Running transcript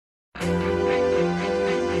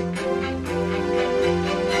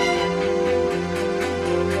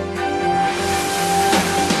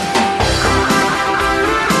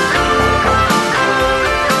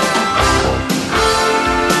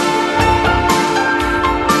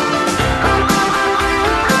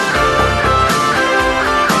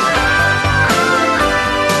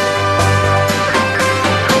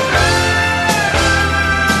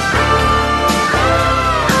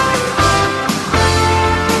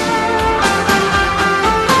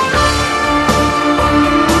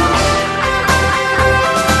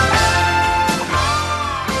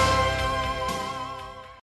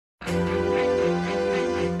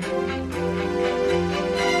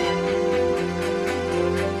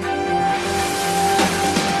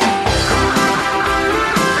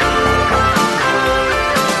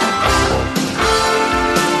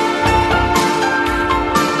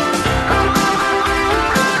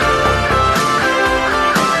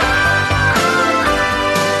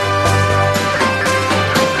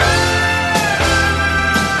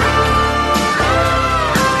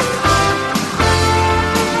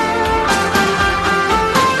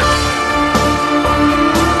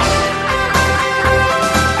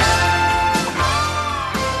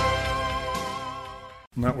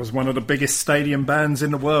was one of the biggest stadium bands in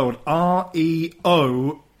the world,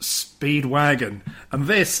 REO Speedwagon. And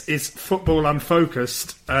this is Football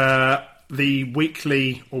Unfocused, the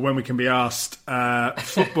weekly, or when we can be asked,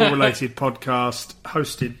 football-related podcast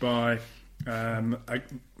hosted by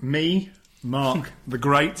me, Mark the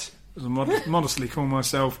Great, as I modestly call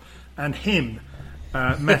myself, and him,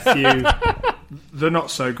 Matthew the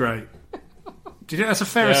Not-So-Great. Do you think that's a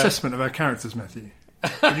fair assessment of our characters, Matthew?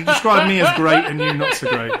 Would you describe me as great and you not so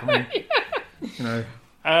great? I mean, you know,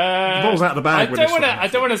 the ball's out of the bag. I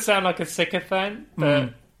don't want to sound like a sycophant,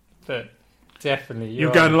 but definitely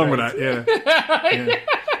you're going along with that, yeah.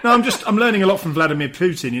 No, I'm learning a lot from Vladimir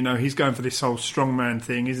Putin. You know, he's going for this whole strongman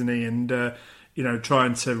thing, isn't he? And you know,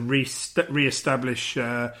 trying to re-establish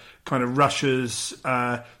kind of Russia's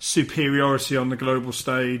superiority on the global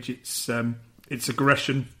stage. It's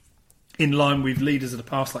aggression, in line with leaders of the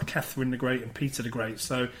past like Catherine the Great and Peter the Great.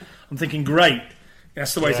 So I'm thinking, great.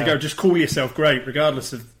 That's the way to go. Just call yourself great,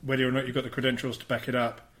 regardless of whether or not you've got the credentials to back it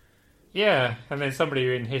up. Yeah, and then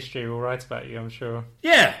somebody in history will write about you, I'm sure.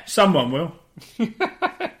 Yeah, someone will.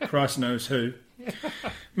 Christ knows who.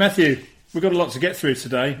 Matthew, we've got a lot to get through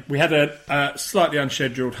today. We had a slightly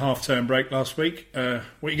unscheduled half-term break last week. What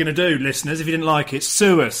are you going to do, listeners? If you didn't like it,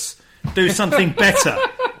 sue us. Do something better,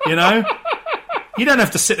 you know? You don't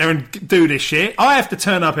have to sit there and do this shit. I have to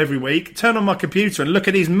turn up every week, turn on my computer and look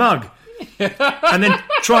at his mug. And then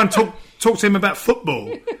try and talk to him about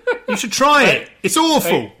football. You should try it. It's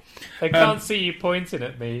awful. They can't see you pointing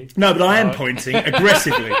at me. No, but I am pointing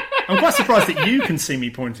aggressively. I'm quite surprised that you can see me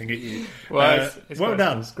pointing at you. Well, it's well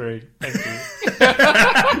done. Screen. Thank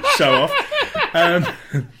you. Show off.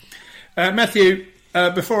 Matthew,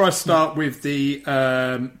 before I start with the...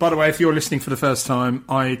 by the way, if you're listening for the first time,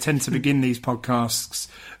 I tend to begin these podcasts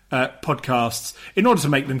in order to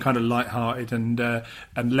make them kind of light-hearted and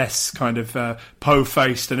less kind of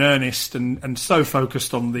po-faced and earnest and so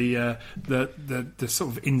focused on the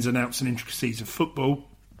sort of ins and outs and intricacies of football.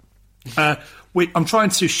 I'm trying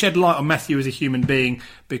to shed light on Matthew as a human being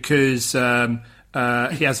because he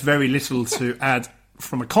has very little to add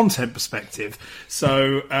from a content perspective,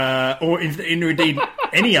 so or indeed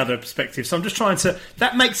any other perspective. So I'm just trying to.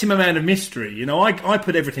 That makes him a man of mystery. You know, I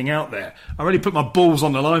put everything out there. I really put my balls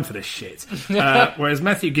on the line for this shit. Whereas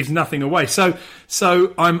Matthew gives nothing away. So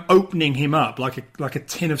I'm opening him up like a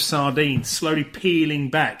tin of sardines, slowly peeling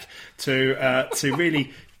back to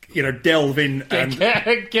really, you know, delve in and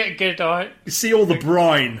get good eye. See all the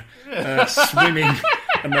brine swimming.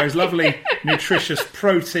 And those lovely, nutritious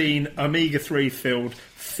protein, omega-3 filled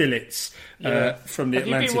fillets from the Atlantic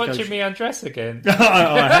Ocean. Have you been watching me undress again?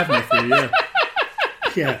 I have, Matthew, yeah.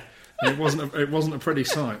 Yeah, it wasn't a pretty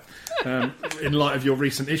sight in light of your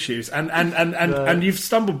recent issues. And you've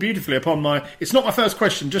stumbled beautifully upon my... It's not my first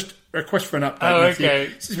question, just a request for an update, Matthew.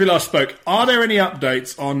 Okay. Since we last spoke, are there any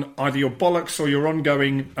updates on either your bollocks or your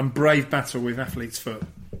ongoing and brave battle with Athlete's Foot?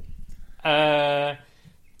 The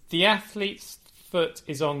Athlete's Foot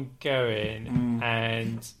is ongoing,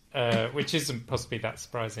 and which isn't possibly that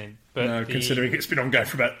surprising. But no, considering it's been ongoing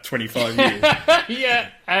for about 25 years. Yeah,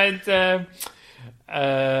 and the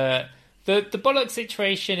bollock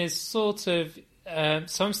situation is sort of.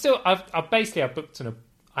 So I'm still. I've booked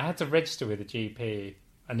I had to register with a GP.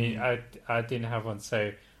 I didn't have one,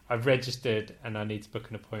 so I've registered and I need to book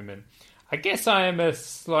an appointment. I guess I am a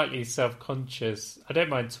slightly self-conscious. I don't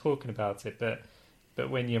mind talking about it, but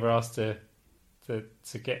when you're asked to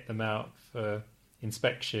get them out for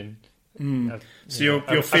inspection. So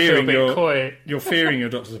you're fearing you're fearing your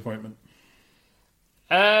doctor's appointment?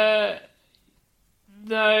 No,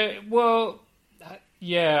 well,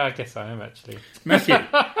 yeah, I guess I am actually. Matthew,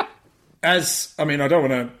 I don't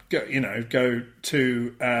want to go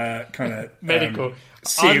to kind of medical.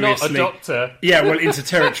 Seriously. I'm not a doctor. Yeah, well, into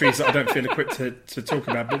territories that I don't feel equipped to talk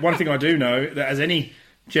about. But one thing I do know, that as any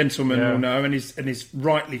gentleman will know, and is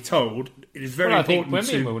rightly told, it is very important. I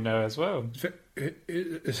think women will know as well.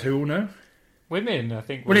 Who will know? Women, I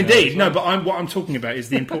think. Well, indeed, no. But what I'm talking about is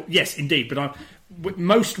the important. Yes, indeed. But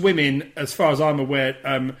most women, as far as I'm aware,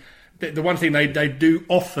 the one thing they do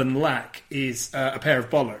often lack is a pair of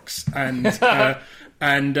bollocks, and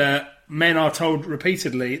men are told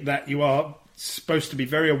repeatedly that you are supposed to be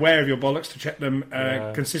very aware of your bollocks, to check them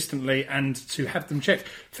consistently and to have them checked.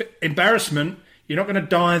 For embarrassment, you're not going to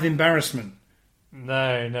die of embarrassment.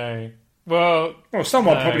 No. Well,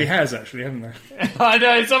 someone probably has, actually, haven't they? I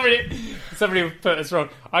know, somebody put us wrong.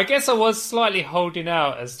 I guess I was slightly holding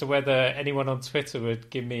out as to whether anyone on Twitter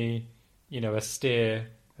would give me, a steer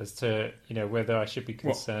as to whether I should be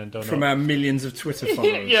concerned or from not. our millions of Twitter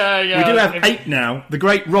followers. Yeah. We do have 8 now. The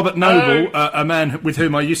great Robert Noble, a man with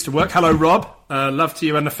whom I used to work. Hello, Rob. Love to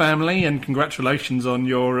you and the family, and congratulations on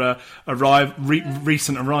your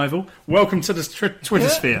recent arrival. Welcome to the Twitter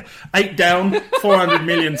sphere. 8 down, 400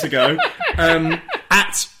 million to go.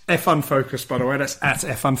 At F Unfocused, by the way. That's at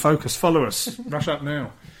F Unfocused. Follow us. Rush up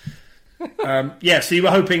now. So you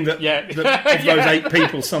were hoping that, that of those 8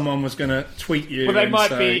 people, someone was going to tweet you. Well, they and might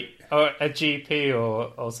say, be a GP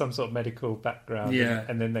or some sort of medical background,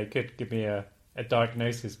 and then they could give me a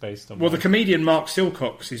diagnosis based on. Well, the comedian Mark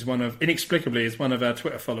Silcox is inexplicably one of our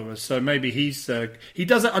Twitter followers. So maybe he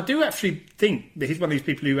does it. I do actually think that he's one of these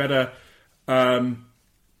people who had a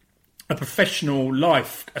professional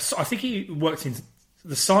life. I think he worked in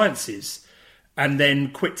the sciences and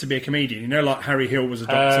then quit to be a comedian. Like Harry Hill was a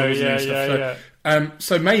doctor, wasn't he?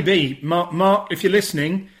 So maybe, Mark, if you're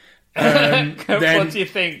listening, then what do you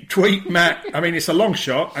think? Tweet Matt. I mean, it's a long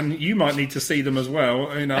shot, and you might need to see them as well.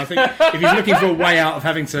 I think if he's looking for a way out of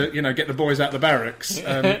having to, get the boys out of the barracks,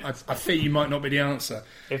 I fear you might not be the answer.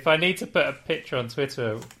 If I need to put a picture on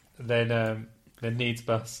Twitter, then needs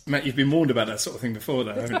bust. Matt, you've been warned about that sort of thing before,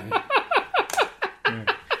 though, haven't you?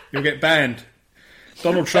 You'll get banned.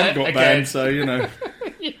 Donald Trump got banned, so, you're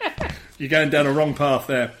going down a wrong path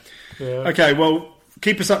there. Yeah. Okay, well,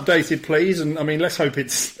 keep us updated, please. And, let's hope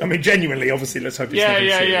it's... genuinely, obviously, let's hope it's nothing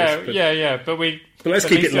serious. But let's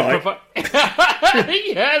keep it light.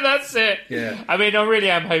 Yeah, that's it. Yeah. I really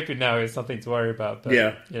am hoping now it's nothing to worry about. But,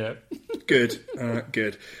 yeah. Good.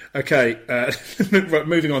 Good. Okay, right,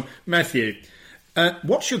 moving on. Matthew,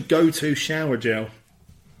 what's your go-to shower gel?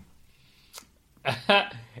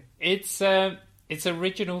 It's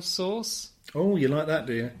Original Source. Oh, you like that,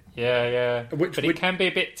 do you? Yeah. It can be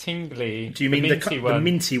a bit tingly. Do you mean the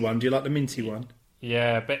minty one? Do you like the minty one?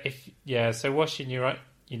 Yeah, but so washing your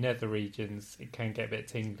nether regions, it can get a bit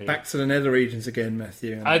tingly. Back to the nether regions again,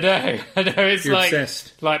 Matthew. I know. It's You're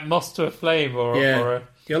obsessed. Like moss to a flame,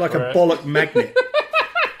 you're like a bollock magnet.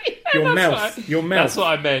 Your mouth. That's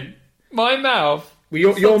what I meant. My mouth.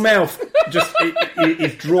 Well, your mouth just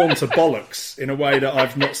is drawn to bollocks in a way that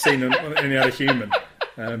I've not seen in any other human.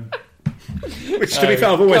 Which, to be fair,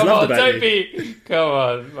 I've always loved about you. Come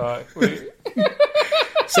on, Mark.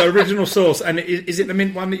 So, Original Source, and is it the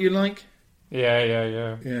mint one that you like? Yeah.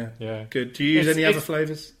 Good. Do you use any other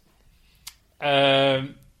flavours? I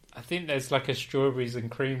think there's like a strawberries and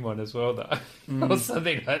cream one as well, or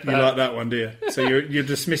something like that. You like that one, do you? So you're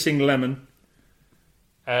dismissing lemon.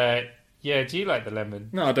 Yeah, do you like the lemon?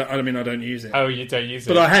 No, I don't. I don't use it. Oh, you don't use it?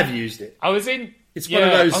 But I have used it. I was in... It's one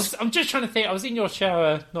of those... I'm just trying to think. I was in your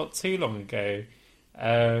shower not too long ago.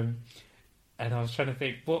 And I was trying to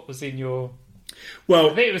think, what was in your...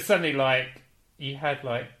 Well... I think it was something like... You had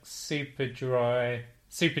like Super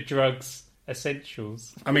Drugs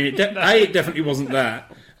Essentials. It definitely wasn't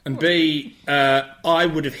that. And B, I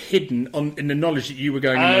would have hidden, in the knowledge that you were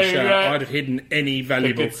going in my shower, right. I'd have hidden any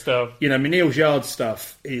valuable... The good stuff. Neil's Yard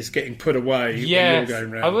stuff is getting put away when you're going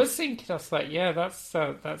round. I was thinking, I was like,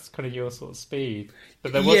 that's kind of your sort of speed.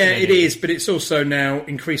 But there wasn't any. It is, but it's also now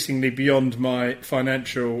increasingly beyond my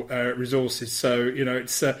financial resources. So,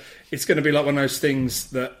 it's going to be like one of those things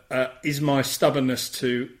that is my stubbornness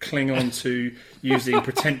to cling on to using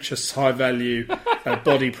pretentious, high-value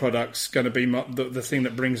body products going to be the thing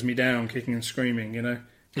that brings me down, kicking and screaming,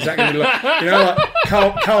 Is that going to be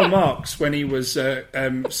like Karl Marx, when he was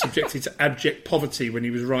subjected to abject poverty when he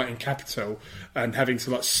was writing Capital and having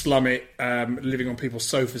to slum it, living on people's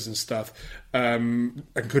sofas and stuff, and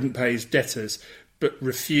couldn't pay his debtors, but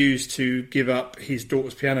refused to give up his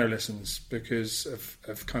daughter's piano lessons because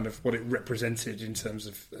of kind of what it represented in terms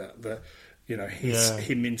of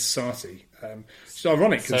him in society. It's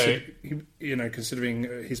ironic, considering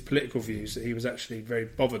his political views, that he was actually very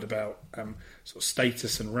bothered about sort of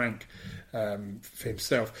status and rank for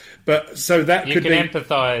himself. But so that you could can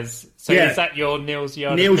empathise. So is that your Neil's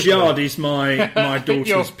Yard? Neil's Yard is my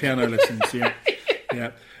daughter's piano lessons.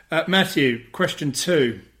 Yeah. Matthew, question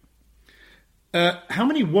 2. How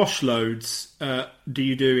many wash loads do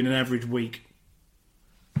you do in an average week?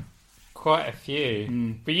 Quite a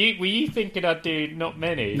few. But were you thinking I'd do not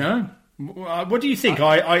many? No. What do you think?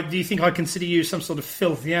 Do you think I consider you some sort of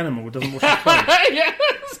filthy animal who doesn't wash his clothes?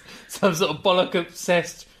 Yes. Some sort of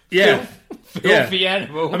bollock-obsessed filthy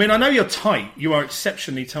animal. I know you're tight. You are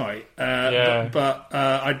exceptionally tight. But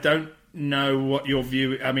I don't know what your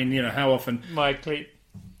view... how often... My cleat...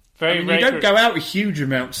 you don't go out a huge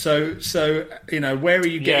amount, so where are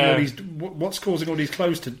you getting all these? What's causing all these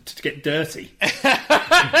clothes to get dirty?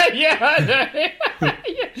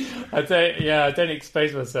 I don't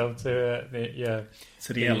expose myself to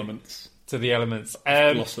the elements. To the elements.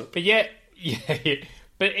 Glossop. But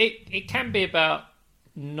but it can be about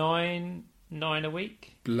nine a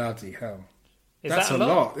week. Bloody hell. That's a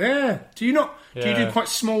lot. Yeah. Do you not? Do you do quite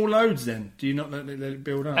small loads then? Do you not let it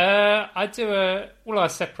build up? I do I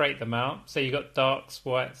separate them out. So you got darks,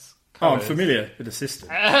 whites. Oh, I'm familiar with the system.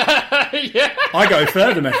 Yeah. I go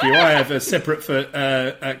further, Matthew. I have a separate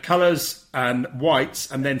for colours and whites,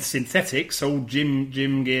 and then synthetics, all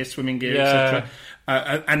gym gear, swimming gear, etc.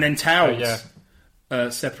 And then towels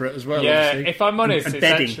separate as well. Yeah, obviously. if I'm honest, and it's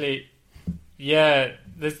bedding. actually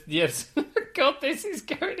yes. God, this is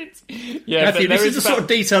going into Matthew, this is the sort of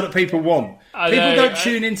detail that people want. People don't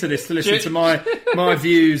tune into this to listen to my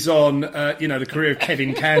views on the career of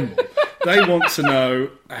Kevin Campbell. They want to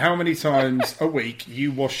know how many times a week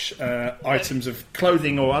you wash items of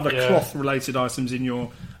clothing or other cloth-related items in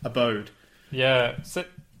your abode. Yeah, so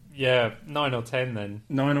 9 or 10 then.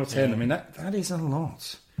 9 or 10. Yeah. I mean, that is a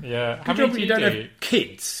lot. Yeah. How many do you don't have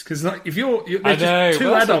kids? Because if you're I know.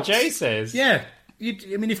 Two adults, that's what Jay says. Yeah.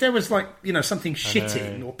 I mean, if there was something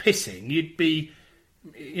shitting or pissing, you'd be,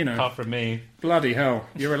 Apart from me. Bloody hell.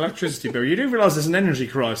 Your electricity bill. You do realise there's an energy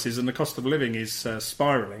crisis and the cost of living is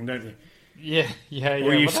spiralling, don't you? Yeah.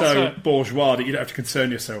 Or are you so bourgeois that you don't have to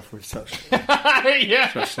concern yourself with such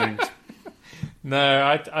things? No,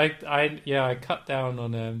 I cut down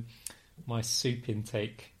on my soup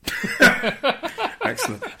intake.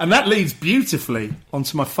 Excellent. And that leads beautifully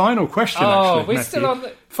onto my final question, we're Matthew. still on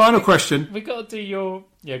the... Final question. We've got to do your...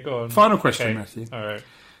 Yeah, go on. Final question, okay. Matthew. All right.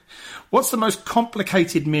 What's the most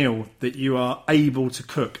complicated meal that you are able to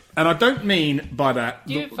cook? And I don't mean by that...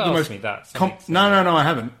 You've asked me that. No, I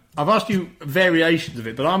haven't. I've asked you variations of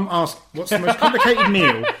it, but I'm asked what's the most complicated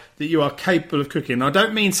meal that you are capable of cooking. And I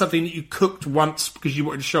don't mean something that you cooked once because you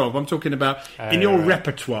wanted to show off. I'm talking about in your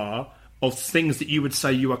repertoire of things that you would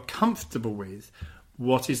say you are comfortable with.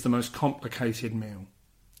 What is the most complicated meal?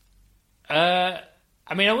 I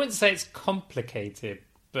mean, I wouldn't say it's complicated,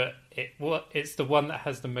 but it's the one that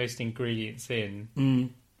has the most ingredients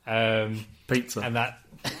in. Pizza. And that...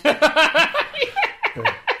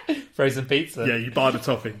 Frozen pizza. Yeah, you buy the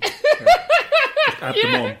topping. Just add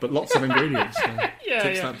them on, but lots of ingredients. So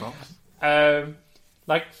ticks that box.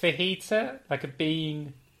 Like fajita, like a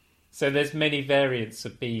bean. So there's many variants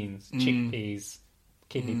of beans. Chickpeas,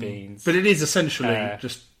 kidney beans. But it is essentially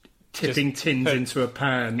just tipping tins into a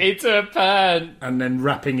pan. Into a pan. And then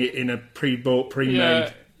wrapping it in a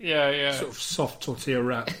pre-made yeah. sort of soft tortilla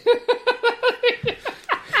wrap.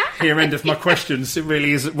 Here, end of my questions. It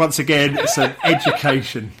really is, once again, it's an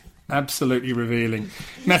education. Absolutely revealing.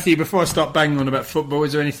 Matthew, before I start banging on about football,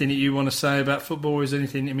 is there anything that you want to say about football? Is there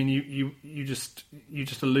anything? I mean, you just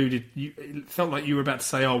alluded. It felt like you were about to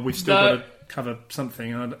say, "Oh, we've still got to cover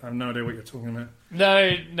something." I have no idea what you're talking about.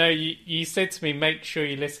 No. You said to me, "Make sure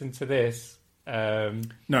you listen to this."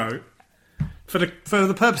 No. For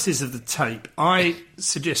the purposes of the tape, I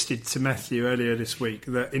suggested to Matthew earlier this week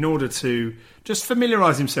that in order to just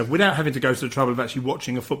familiarise himself without having to go to the trouble of actually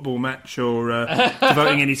watching a football match or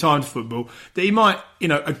devoting any time to football, that he might,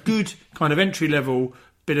 a good kind of entry-level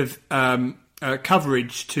bit of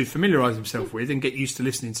coverage to familiarise himself with and get used to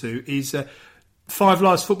listening to is Five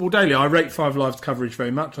Live's Football Daily. I rate Five Live's coverage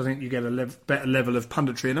very much. I think you get a better level of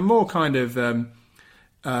punditry and a more kind of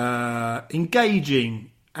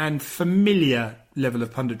engaging and familiar level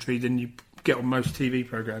of punditry than you get on most TV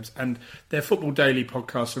programmes. And their Football Daily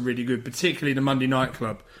podcasts are really good, particularly the Monday Night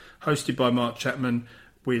Club, hosted by Mark Chapman,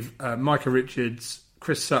 with Micah Richards,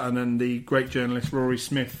 Chris Sutton and the great journalist Rory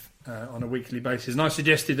Smith on a weekly basis. And I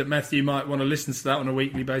suggested that Matthew might want to listen to that on a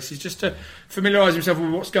weekly basis just to familiarise himself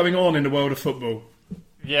with what's going on in the world of football.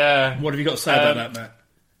 Yeah. What have you got to say about that, Matt?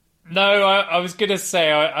 No, I was going to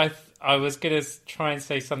say... I was going to try and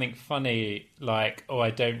say something funny, like, I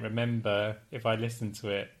don't remember if I listened to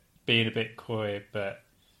it, being a bit coy, but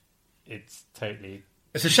it's totally...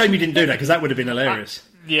 It's a shame you didn't do that, because that would have been hilarious.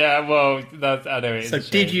 I know it is. So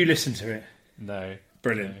did you listen to it? No.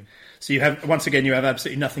 Brilliant. No. So you have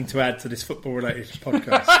absolutely nothing to add to this football-related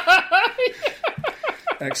podcast.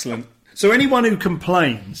 Excellent. So anyone who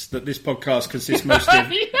complains that this podcast consists mostly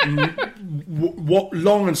of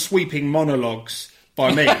long and sweeping monologues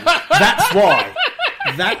by me, that's why.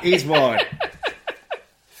 That is why.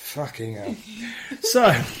 Fucking hell.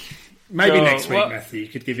 So, maybe next week, Matthew, you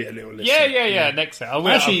could give it a little listen. Yeah. Next week.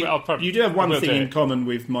 I'll probably, you do have one thing in common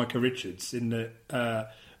with Micah Richards in that,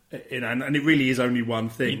 and it really is only one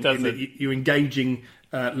thing. In that you engaging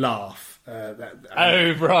laugh.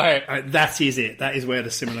 Right. That is it. That is where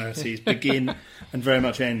the similarities begin and very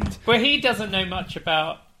much end. But he doesn't know much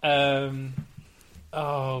about.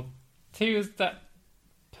 Who was that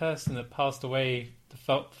person that passed away?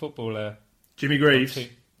 The footballer Jimmy Greaves.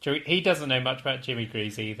 He doesn't know much about Jimmy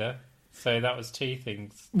Greaves either. So that was two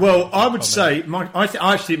things. Well, I would say I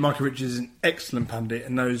actually think Michael Richards is an excellent pundit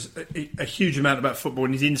and knows a huge amount about football,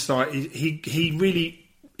 and his insight. He really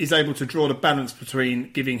is able to draw the balance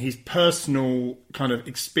between giving his personal kind of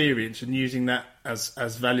experience and using that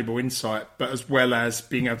as valuable insight, but as well as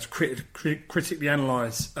being able to critically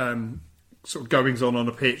analyse sort of goings on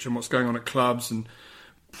a pitch and what's going on at clubs, and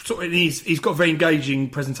sort of he's got a very engaging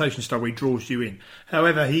presentation style where he draws you in.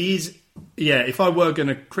 However, he is, if I were going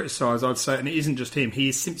to criticise, I'd say, and it isn't just him, he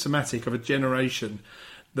is symptomatic of a generation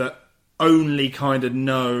that only kind of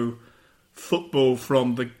know football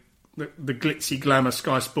from the glitzy glamour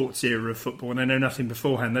Sky Sports era of football, and they know nothing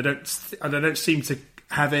beforehand. They don't seem to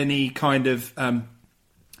have any kind of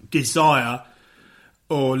desire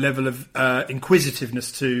or level of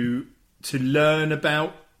inquisitiveness to learn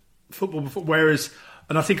about football before. Whereas,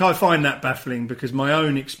 and I think I find that baffling, because my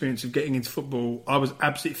own experience of getting into football, I was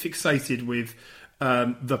absolutely fixated with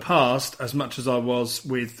the past as much as I was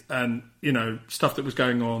with stuff that was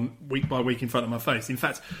going on week by week in front of my face. In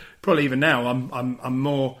fact, probably even now, I'm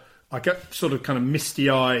more. I get sort of kind of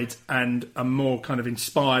misty-eyed and I'm more kind of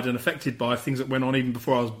inspired and affected by things that went on even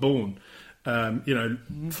before I was born.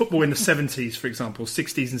 Football in the 70s, for example,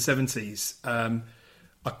 60s and 70s.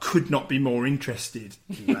 I could not be more interested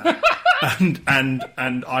in that.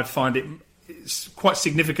 and I find it's quite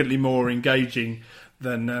significantly more engaging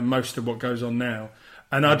than most of what goes on now.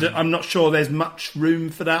 And I'm not sure there's much room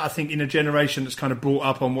for that. I think in a generation that's kind of brought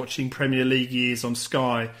up on watching Premier League years on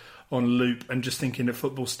Sky, on loop, and just thinking that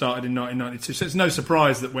football started in 1992. So it's no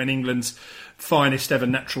surprise that when England's finest ever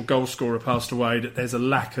natural goal scorer passed away, that there's a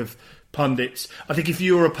lack of pundits. I think if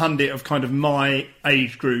you're a pundit of kind of my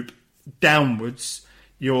age group downwards,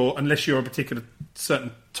 unless you're a particular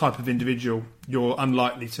certain type of individual, you're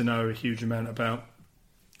unlikely to know a huge amount about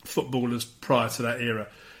footballers prior to that era,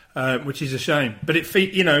 which is a shame. But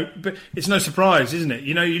but it's no surprise, isn't it?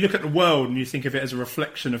 You look at the world and you think of it as a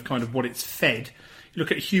reflection of kind of what it's fed. You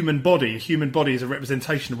look at a human body is a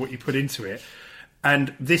representation of what you put into it.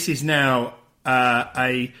 And this is now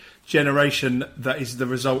a generation that is the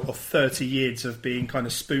result of 30 years of being kind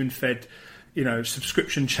of spoon-fed,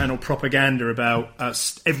 subscription channel propaganda about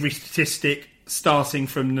every statistic starting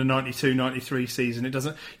from the 92-93 season. It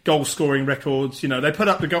doesn't goal scoring records. They put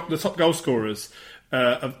up the top goal scorers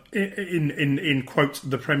in quote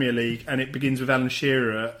the Premier League, and it begins with Alan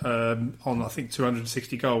Shearer on I think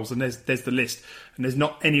 260 goals, and there's the list, and there's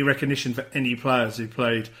not any recognition for any players who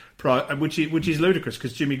played prior, which is ludicrous,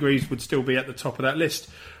 because Jimmy Greaves would still be at the top of that list,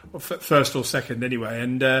 first or second anyway,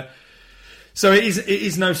 and so it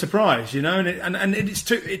is no surprise, and it's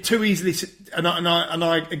too easily. And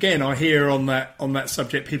I hear on that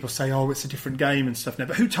subject people say, "Oh, it's a different game" and stuff now.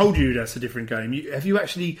 But who told you that's a different game? Have you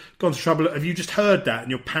actually gone to trouble? Have you just heard that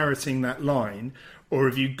and you're parroting that line, or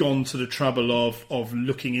have you gone to the trouble of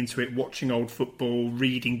looking into it, watching old football,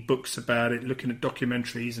 reading books about it, looking at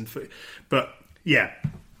documentaries But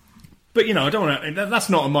I don't want to. That's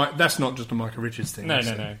not just a Michael Richards thing.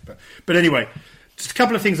 No. But anyway. Just a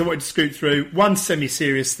couple of things I wanted to scoot through. One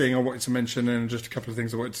semi-serious thing I wanted to mention, and just a couple of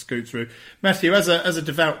things I wanted to scoot through. Matthew, as a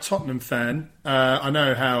devout Tottenham fan, I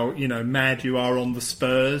know how mad you are on the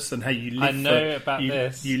Spurs and how you live. I know about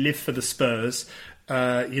this. You live for the Spurs.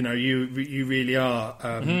 You really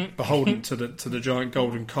are beholden to the giant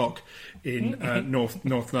golden cock in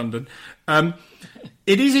North London.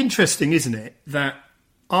 It is interesting, isn't it, that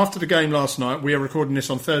after the game last night, we are recording this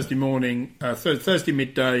on Thursday morning, Thursday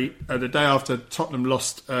midday, the day after Tottenham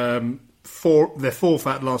lost their fourth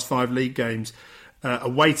out of the last 5 league games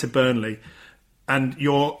away to Burnley, and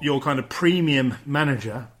your kind of premium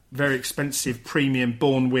manager, very expensive premium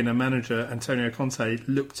born winner manager, Antonio Conte,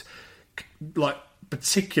 looked like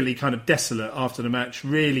particularly kind of desolate after the match,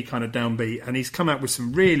 really kind of downbeat, and he's come out with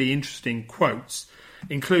some really interesting quotes,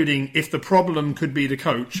 including, "If the problem could be the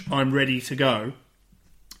coach, I'm ready to go."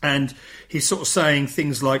 And he's sort of saying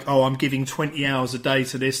things like, "Oh, I'm giving 20 hours a day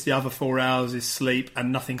to this, the other 4 hours is sleep,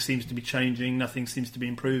 and nothing seems to be changing, nothing seems to be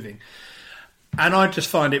improving." And I just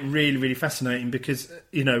find it really, really fascinating, because,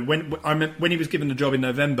 when he was given the job in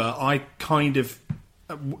November, I kind of,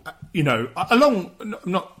 I'm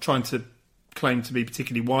not trying to claim to be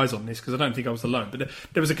particularly wise on this, because I don't think I was alone, but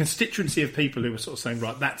there was a constituency of people who were sort of saying,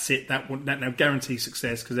 right, that's it, that now guarantees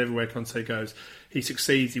success, because everywhere Conte goes, he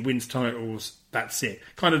succeeds, he wins titles, that's it.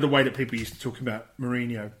 Kind of the way that people used to talk about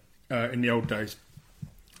Mourinho in the old days.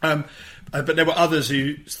 But there were others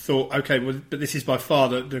who thought, okay, well, but this is by far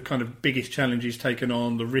the kind of biggest challenge he's taken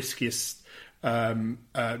on, the riskiest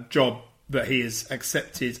job that he has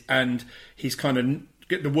accepted, and he's kind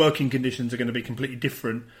of the working conditions are going to be completely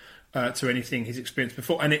different to anything he's experienced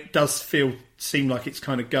before, and it does seem like it's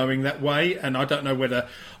kind of going that way. And I don't know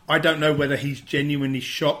whether he's genuinely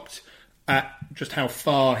shocked at just how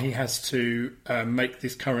far he has to make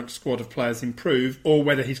this current squad of players improve, or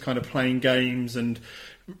whether he's kind of playing games and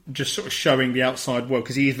just sort of showing the outside world,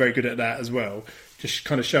 because he is very good at that as well. Just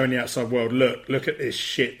kind of showing the outside world, look at this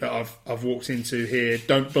shit that I've walked into here.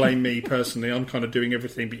 Don't blame me personally. I'm kind of doing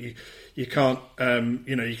everything, but you can't,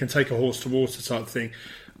 you can take a horse to water type thing.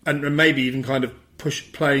 And maybe even kind of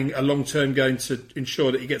playing a long-term game to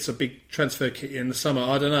ensure that he gets a big transfer kit in the summer.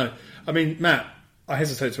 I don't know. I mean, Matt, I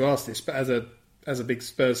hesitate to ask this, but as a big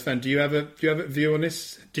Spurs fan, do you have a view on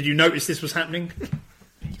this? Did you notice this was happening?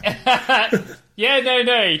 Yeah,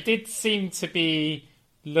 no. He did seem to be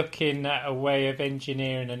looking at a way of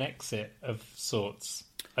engineering an exit of sorts.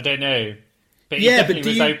 I don't know, but he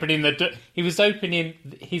he was opening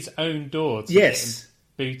his own door to get him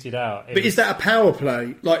booted out. Is that a power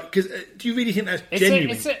play? Like, do you really think that's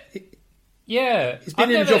genuine? Yeah. He's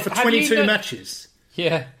been in the job for 22 matches.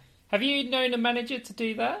 Yeah. Have you known a manager to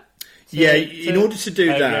do that? In order to do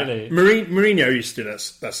that, really? Mourinho used to do that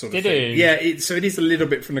sort of thing. Did he? Yeah, so it is a little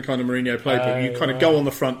bit from the kind of Mourinho playbook. You kind of go on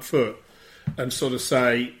the front foot and sort of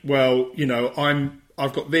say, well,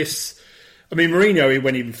 I've got this. I mean, Mourinho, he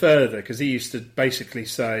went even further, because he used to basically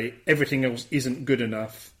say everything else isn't good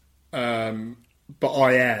enough, but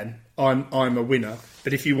I'm a winner.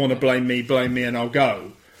 But if you want to blame me, and I'll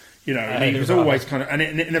go. He was always kind of, and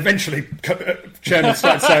eventually Chairman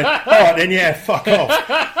started saying, "All right, then, yeah, fuck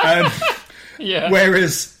off."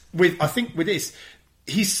 Whereas I think with this,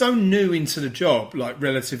 he's so new into the job, like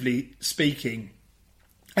relatively speaking,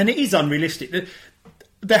 and it is unrealistic.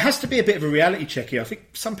 There has to be a bit of a reality check here. I think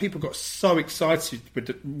some people got so excited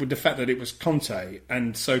with the fact that it was Conte,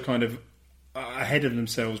 and so kind of ahead of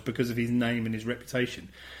themselves because of his name and his reputation.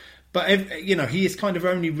 But he has kind of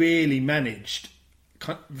only really managed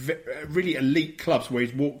really elite clubs where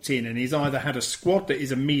he's walked in and he's either had a squad that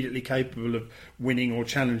is immediately capable of winning or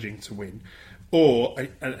challenging to win, or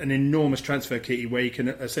an enormous transfer kitty where he can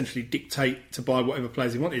essentially dictate to buy whatever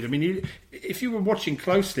players he wanted. I mean, if you were watching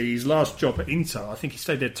closely his last job at Inter, I think he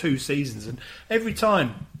stayed there 2 seasons, and every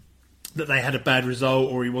time that they had a bad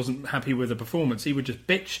result or he wasn't happy with the performance, he would just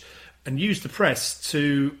bitch and use the press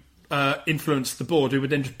to influence the board, who would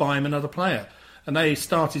then just buy him another player. And they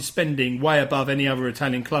started spending way above any other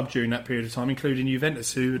Italian club during that period of time, including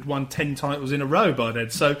Juventus, who had won 10 titles in a row by then.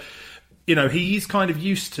 So, he's kind of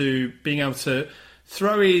used to being able to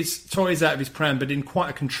throw his toys out of his pram, but in quite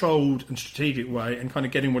a controlled and strategic way, and kind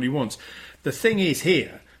of getting what he wants. The thing is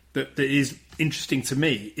here that is interesting to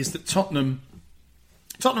me is that Tottenham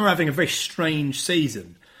are having a very strange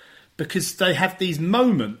season, because they have these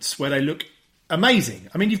moments where they look amazing.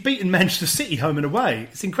 I mean, you've beaten Manchester City home and away.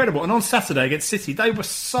 It's incredible. And on Saturday against City, they were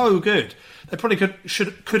so good. They probably should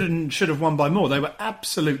have won by more. They were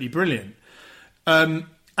absolutely brilliant. And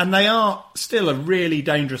they are still a really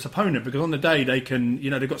dangerous opponent, because on the day they can,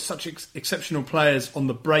 they've got such exceptional players on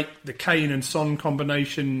the break. The Kane and Son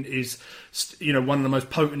combination is, one of the most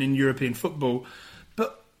potent in European football.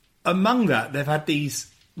 But among that, they've had these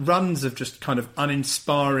runs of just kind of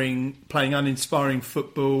playing uninspiring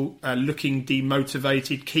football, looking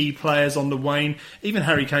demotivated, key players on the wane. Even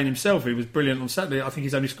Harry Kane himself, who was brilliant on Saturday, I think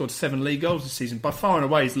he's only scored 7 league goals this season. By far and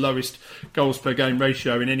away his lowest goals per game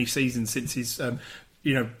ratio in any season since he's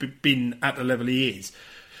been at the level he is.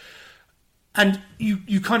 And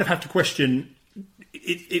you kind of have to question,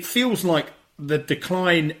 it feels like the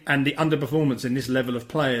decline and the underperformance in this level of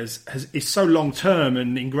players is so long term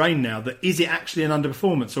and ingrained now that is it actually an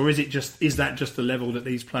underperformance, or is that just the level that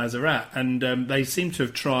these players are at? And they seem to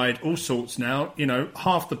have tried all sorts now.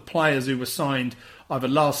 Half the players who were signed either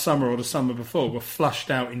last summer or the summer before were flushed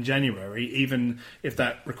out in January, even if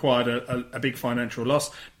that required a big financial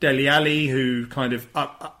loss. Dele Alli, who kind of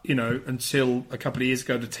until a couple of years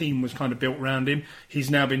ago the team was kind of built around him,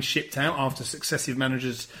 he's now been shipped out after successive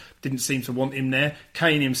managers didn't seem to want him there.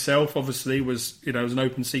 Kane himself obviously was, it was an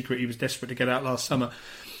open secret, he was desperate to get out last summer.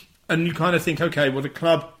 And you kind of think, okay, well, the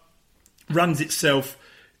club runs itself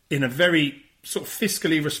in a very sort of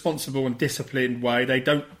fiscally responsible and disciplined way. They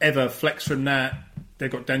don't ever flex from that.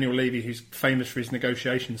 They've got Daniel Levy, who's famous for his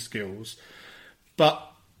negotiation skills. But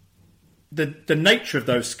the nature of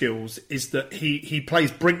those skills is that he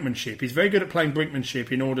plays brinkmanship. He's very good at playing brinkmanship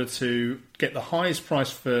in order to get the highest price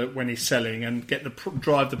for when he's selling and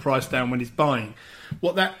drive the price down when he's buying.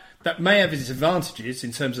 What that may have its advantages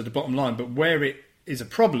in terms of the bottom line, but where it is a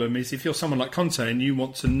problem is if you're someone like Conte and you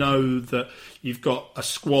want to know that you've got a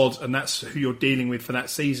squad and that's who you're dealing with for that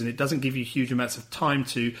season, it doesn't give you huge amounts of time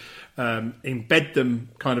to embed them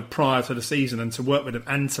kind of prior to the season and to work with them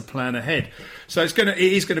and to plan ahead. So it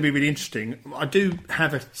is going to be really interesting. I do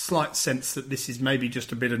have a slight sense that this is maybe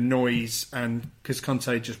just a bit of noise, and because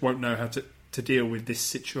Conte just won't know how to deal with this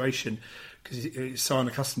situation because he's so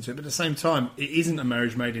unaccustomed to it. But at the same time, it isn't a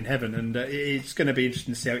marriage made in heaven, and it's going to be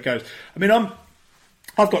interesting to see how it goes. I mean,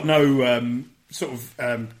 I've got no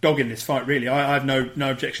dog in this fight, really. I have no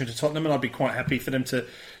objection to Tottenham, and I'd be quite happy for them to,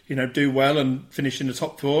 do well and finish in the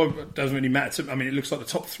top four. It doesn't really matter. I mean, it looks like the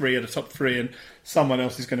top three are the top three, and someone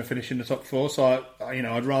else is going to finish in the top four. So,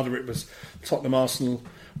 I'd rather it was Tottenham, Arsenal,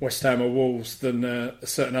 West Ham or Wolves than a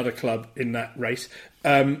certain other club in that race.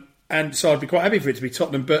 And so I'd be quite happy for it to be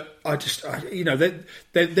Tottenham. But they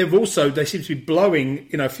seem to be blowing,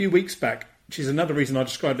 a few weeks back, which is another reason I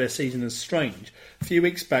described their season as strange. A few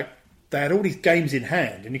weeks back, they had all these games in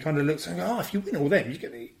hand, and you kind of look saying, if you win all them, you're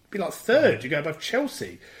going to be like third. You go above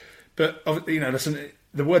Chelsea. But, listen,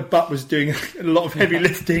 the word "but" was doing a lot of heavy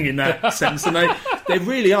lifting in that sense, and they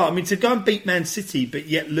really are. I mean, to go and beat Man City, but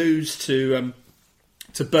yet lose to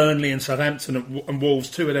Burnley and Southampton and Wolves,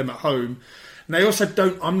 two of them at home. And they also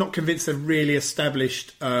I'm not convinced they've really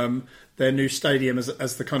established their new stadium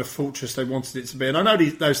as the kind of fortress they wanted it to be. And I know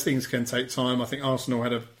those things can take time. I think Arsenal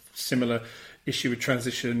had a similar issue with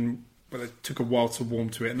transition, but it took a while to warm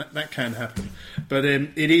to it, and that can happen. But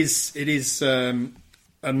it is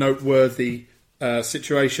a noteworthy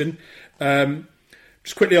situation.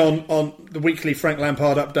 Just quickly on the weekly Frank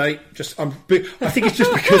Lampard update. I think it's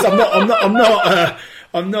just because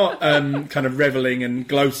I'm not kind of revelling and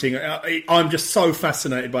gloating. I'm just so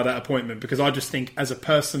fascinated by that appointment because I just think, as a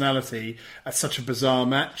personality, at such a bizarre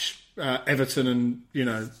match, Everton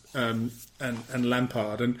and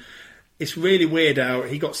Lampard, and it's really weird how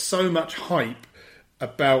he got so much hype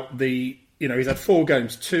about the. He's had 4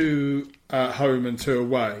 games, 2 home and 2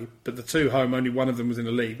 away, but the 2 home, only one of them was in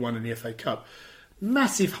the league, one in the FA Cup.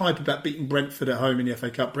 Massive hype about beating Brentford at home in the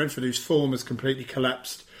FA Cup. Brentford, whose form has completely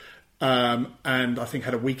collapsed, and I think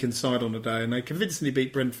had a weakened side on the day, and they convincingly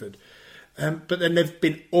beat Brentford. But then they've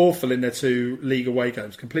been awful in their 2 league away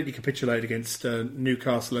games, completely capitulated against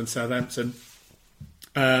Newcastle and Southampton.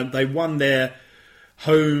 They won their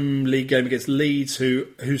home league game against Leeds,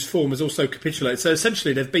 whose form has also capitulated. So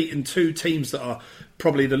essentially, they've beaten 2 teams that are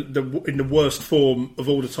probably in the worst form of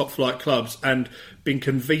all the top flight clubs, and been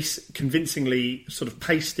convincingly sort of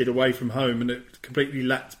pasted away from home, and it completely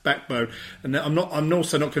lacked backbone. And I'm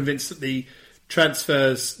also not convinced that the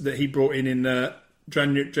transfers that he brought in the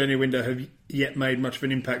January window have yet made much of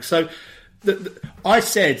an impact. So I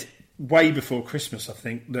said way before Christmas, I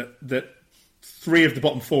think, that 3 of the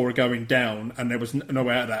bottom 4 are going down, and there was no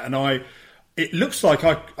way out of that. And it looks like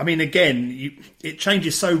again, it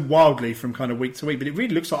changes so wildly from kind of week to week, but it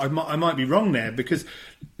really looks like I might be wrong there, because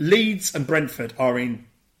Leeds and Brentford are in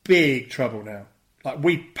big trouble now. Like,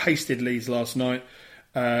 we pasted Leeds last night.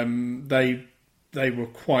 They were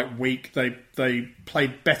quite weak. They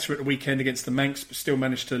played better at the weekend against the Manx, but still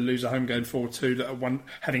managed to lose a home game 4-2,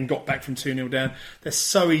 having got back from 2-0 down. They're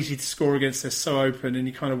so easy to score against. They're so open, and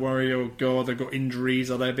you kind of worry, oh God, they've got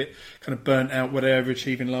injuries. Are they a bit kind of burnt out, what they were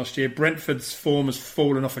overachieving last year? Brentford's form has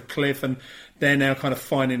fallen off a cliff, and they're now kind of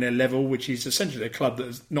finding their level, which is essentially a club that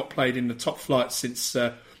has not played in the top flight since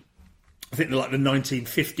I think like the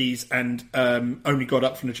 1950s, and only got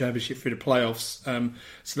up from the Championship through the playoffs.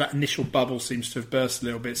 So that initial bubble seems to have burst a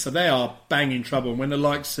little bit. So they are banging trouble. And when the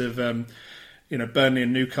likes of Burnley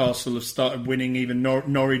and Newcastle have started winning, even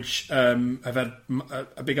Norwich have had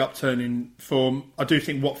a big upturn in form, I do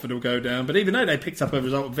think Watford will go down. But even though they picked up a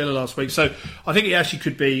result at Villa last week, so I think it actually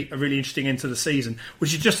could be a really interesting end to the season,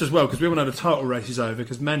 which is just as well, because we all know the title race is over,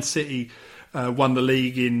 because Man City won the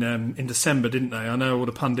league in December, didn't they? I know all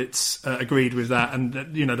the pundits agreed with that, and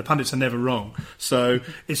the pundits are never wrong. So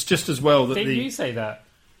it's just as well that Didn't you say that?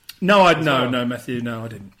 No, no, Matthew, no, I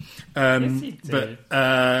didn't. Yes, you did.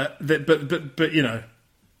 But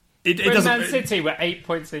it doesn't. Man City were 8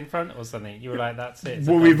 points in front or something. You were like, that's it.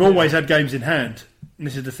 Well, we've always had games in hand. And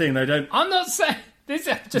this is the thing; they don't. I'm not saying. This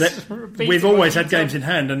is just we've always had games in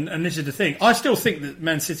hand, and this is the thing. I still think that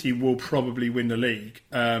Man City will probably win the league,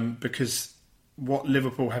 because what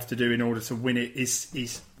Liverpool have to do in order to win it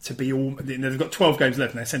is to be all. They've got 12 games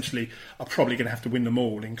left, and they essentially are probably going to have to win them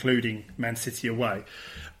all, including Man City away.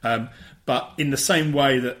 But in the same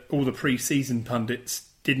way that all the pre-season pundits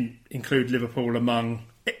didn't include Liverpool among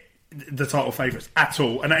the title favourites at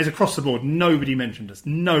all, and that is across the board. Nobody mentioned us.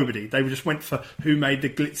 Nobody. They just went for who made the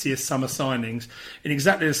glitziest summer signings. In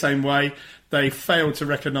exactly the same way, they failed to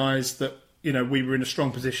recognise that we were in a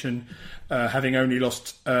strong position, having only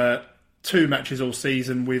lost 2 matches all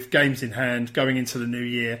season, with games in hand going into the new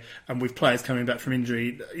year, and with players coming back from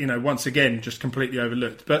injury, once again just completely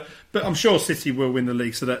overlooked. But I'm sure City will win the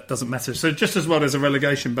league, so that doesn't matter. So just as well as a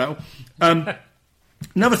relegation battle.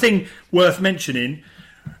 Another thing worth mentioning,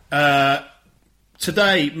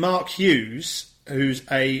 today Mark Hughes, who's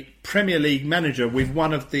a Premier League manager with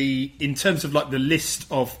one of the, in terms of like the list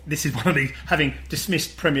of, this is one of the, having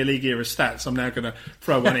dismissed Premier League era stats, I'm now going to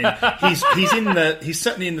throw one in. He's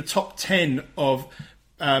certainly in the top 10 of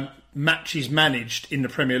matches managed in the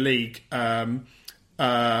Premier League.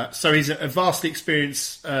 So he's a vastly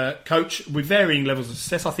experienced coach with varying levels of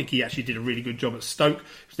success. I think he actually did a really good job at Stoke.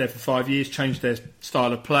 He was there for 5 years, changed their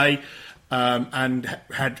style of play, and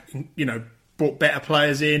had, brought better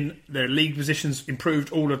players in. Their league positions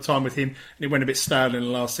improved all the time with him, and it went a bit stale in the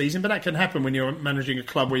last season. But that can happen when you're managing a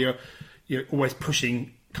club where you're always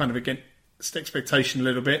pushing kind of against expectation a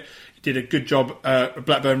little bit. He did a good job at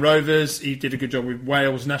Blackburn Rovers. He did a good job with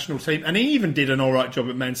Wales national team, and he even did an all right job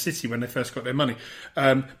at Man City when they first got their money.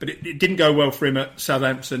 But it didn't go well for him at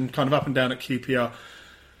Southampton, kind of up and down at QPR.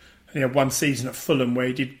 And he had one season at Fulham where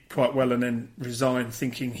he did quite well and then resigned,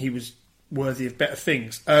 thinking he was worthy of better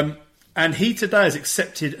things. And he today has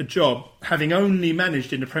accepted a job, having only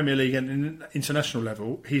managed in the Premier League and international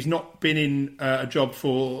level. He's not been in a job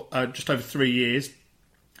for just over 3 years.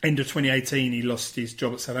 End of 2018, he lost his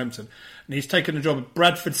job at Southampton. And he's taken a job at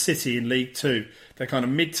Bradford City in League Two. They're kind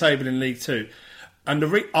of mid-table in League Two. And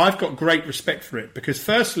I've got great respect for it, because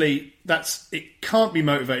firstly, it can't be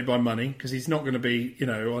motivated by money, because he's not going to be,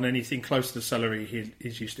 on anything close to the salary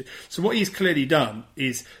he's used to. So what he's clearly done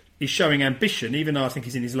is he's showing ambition, even though I think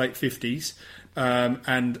he's in his late 50s.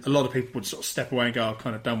 And a lot of people would sort of step away and go, I've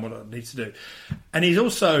kind of done what I need to do. And he's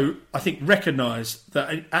also, I think, recognised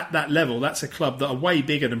that at that level, that's a club that are way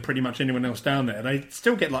bigger than pretty much anyone else down there. They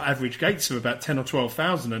still get like average gates of about 10 or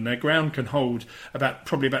 12,000, and their ground can hold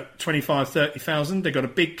probably about 25, 30,000. They've got a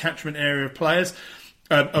big catchment area of players,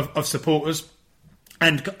 of supporters,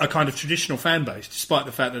 and a kind of traditional fan base, despite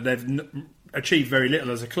the fact that they've achieved very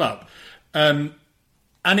little as a club.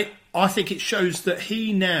 I think it shows that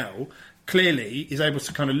he now clearly is able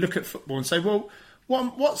to kind of look at football and say, well,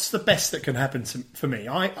 what's the best that can happen for me?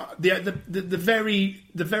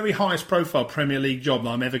 The very highest profile Premier League job that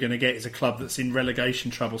I'm ever going to get is a club that's in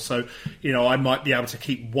relegation trouble. So, I might be able to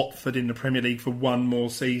keep Watford in the Premier League for one more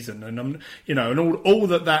season, and and all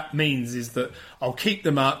that means is that I'll keep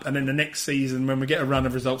them up, and then the next season when we get a run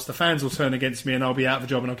of results, the fans will turn against me, and I'll be out of a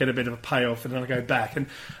job, and I'll get a bit of a payoff, and then I'll go back, and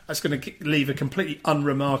that's going to leave a completely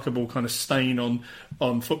unremarkable kind of stain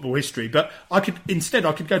on football history. But I could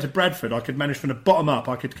go to Bradford. I could manage from the bottom up.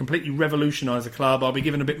 I could completely revolutionise a club. I'll be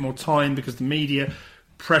given a bit more time because the media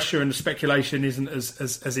pressure and the speculation isn't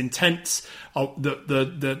as intense.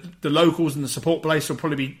 The locals and the support base will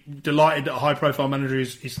probably be delighted that a high profile manager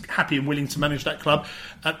is happy and willing to manage that club,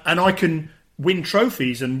 and I can win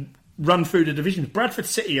trophies and run through the divisions. Bradford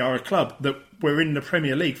City are a club that were in the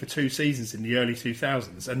Premier League for 2 seasons in the early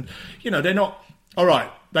 2000s, and they're not all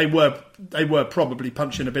right. They were probably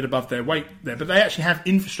punching a bit above their weight there, but they actually have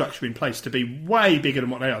infrastructure in place to be way bigger than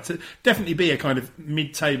what they are. To definitely be a kind of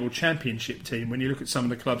mid-table championship team when you look at some of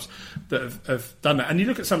the clubs that have done that. And you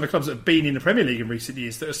look at some of the clubs that have been in the Premier League in recent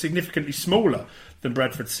years that are significantly smaller than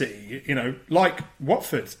Bradford City, like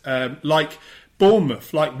Watford, like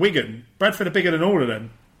Bournemouth, like Wigan. Bradford are bigger than all of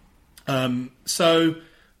them. So,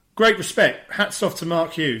 great respect. Hats off to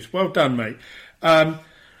Mark Hughes. Well done, mate.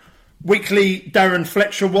 Weekly Darren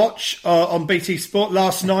Fletcher watch on BT Sport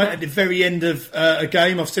last night at the very end of a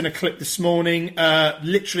game. I've seen a clip this morning.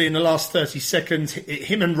 Literally in the last 30 seconds,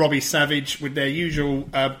 him and Robbie Savage with their usual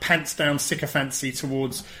pants down sycophancy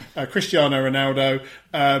towards Cristiano Ronaldo.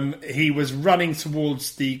 He was running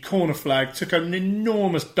towards the corner flag, took an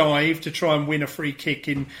enormous dive to try and win a free kick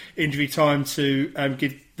in injury time to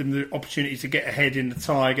give them the opportunity to get ahead in the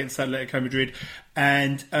tie against Atletico Madrid.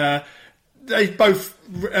 And they both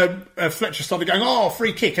Fletcher started going, "Oh,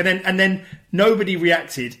 free kick," and then nobody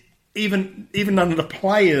reacted, even none of the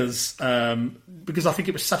players, because I think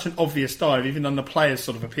it was such an obvious dive. Even none of the players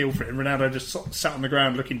sort of appealed for it, and Ronaldo just sort of sat on the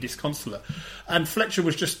ground looking disconsolate. And Fletcher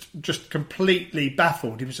was just completely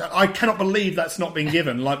baffled. He was, I cannot believe that's not been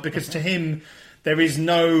given, because to him there is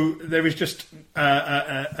just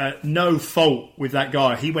no fault with that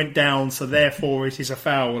guy. He went down, so therefore it is a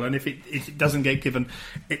foul, and if it doesn't get given,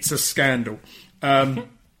 it's a scandal.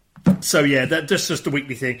 So yeah, that's just a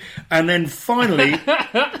weekly thing. And then finally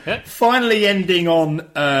ending on.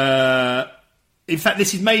 In fact,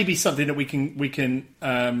 this is maybe something that we can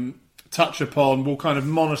touch upon. We'll kind of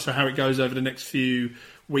monitor how it goes over the next few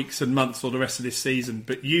weeks and months or the rest of this season.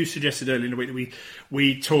 But you suggested earlier in the week that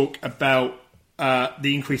we talk about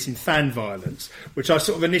the increase in fan violence, which I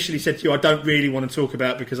sort of initially said to you I don't really want to talk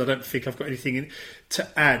about because I don't think I've got anything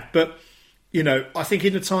to add. But, you know, I think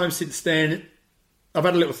in the time since then, I've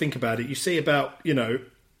had a little think about it. You see about, you know,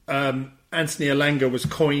 Anthony Elanga was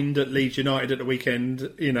coined at Leeds United at the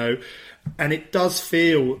weekend, you know, and it does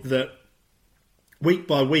feel that week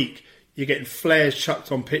by week you're getting flares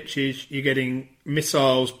chucked on pitches, you're getting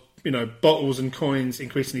missiles, you know, bottles and coins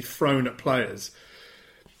increasingly thrown at players.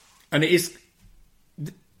 And it is,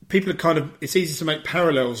 people are kind of, it's easy to make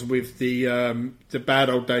parallels with the bad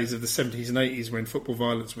old days of the 70s and 80s when football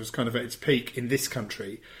violence was kind of at its peak in this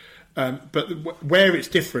country. But where it's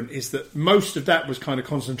different is that most of that was kind of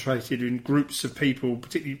concentrated in groups of people,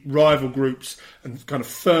 particularly rival groups and kind of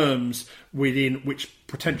firms within which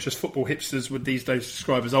pretentious football hipsters would these days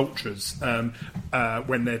describe as ultras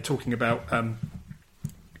when they're talking about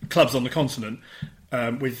clubs on the continent.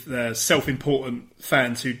 With self-important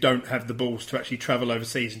fans who don't have the balls to actually travel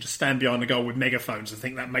overseas and just stand behind the goal with megaphones and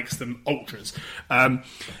think that makes them ultras,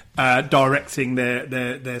 directing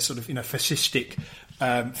their sort of, you know, fascistic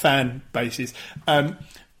fan bases.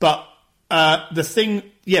 But the thing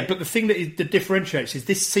that differentiates is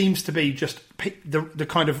this seems to be just the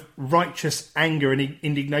kind of righteous anger and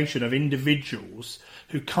indignation of individuals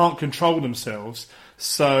who can't control themselves,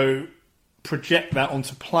 so project that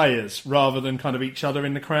onto players rather than kind of each other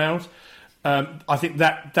in the crowd. I think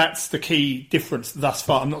that's the key difference thus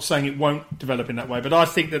far. I'm not saying it won't develop in that way, but I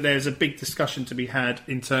think that there's a big discussion to be had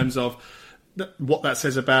in terms of what that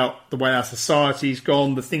says about the way our society's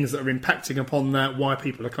gone, the things that are impacting upon that, why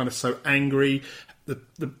people are kind of so angry,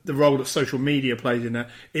 the role that social media plays in that.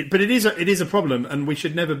 But it is a problem, and we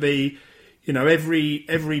should never be, you know, every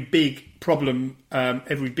big problem,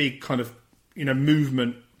 every big kind of, you know,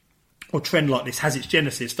 movement or trend like this has its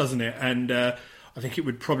genesis, doesn't it? And I think it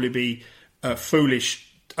would probably be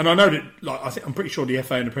foolish. And I know that, like, I'm pretty sure the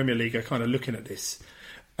FA and the Premier League are kind of looking at this,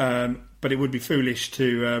 but it would be foolish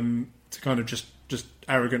to kind of just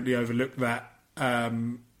arrogantly overlook that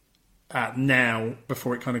now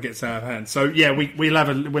before it kind of gets out of hand. So yeah, we'll have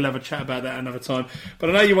a chat about that another time. But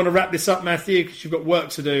I know you want to wrap this up, Matthew, because you've got work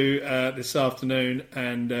to do this afternoon,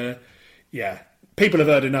 and yeah. People have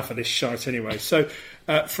heard enough of this shite anyway. So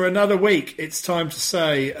for another week, it's time to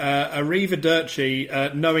say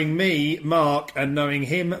arrivederci, knowing me, Mark, and knowing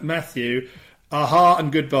him, Matthew. Aha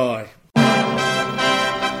and goodbye.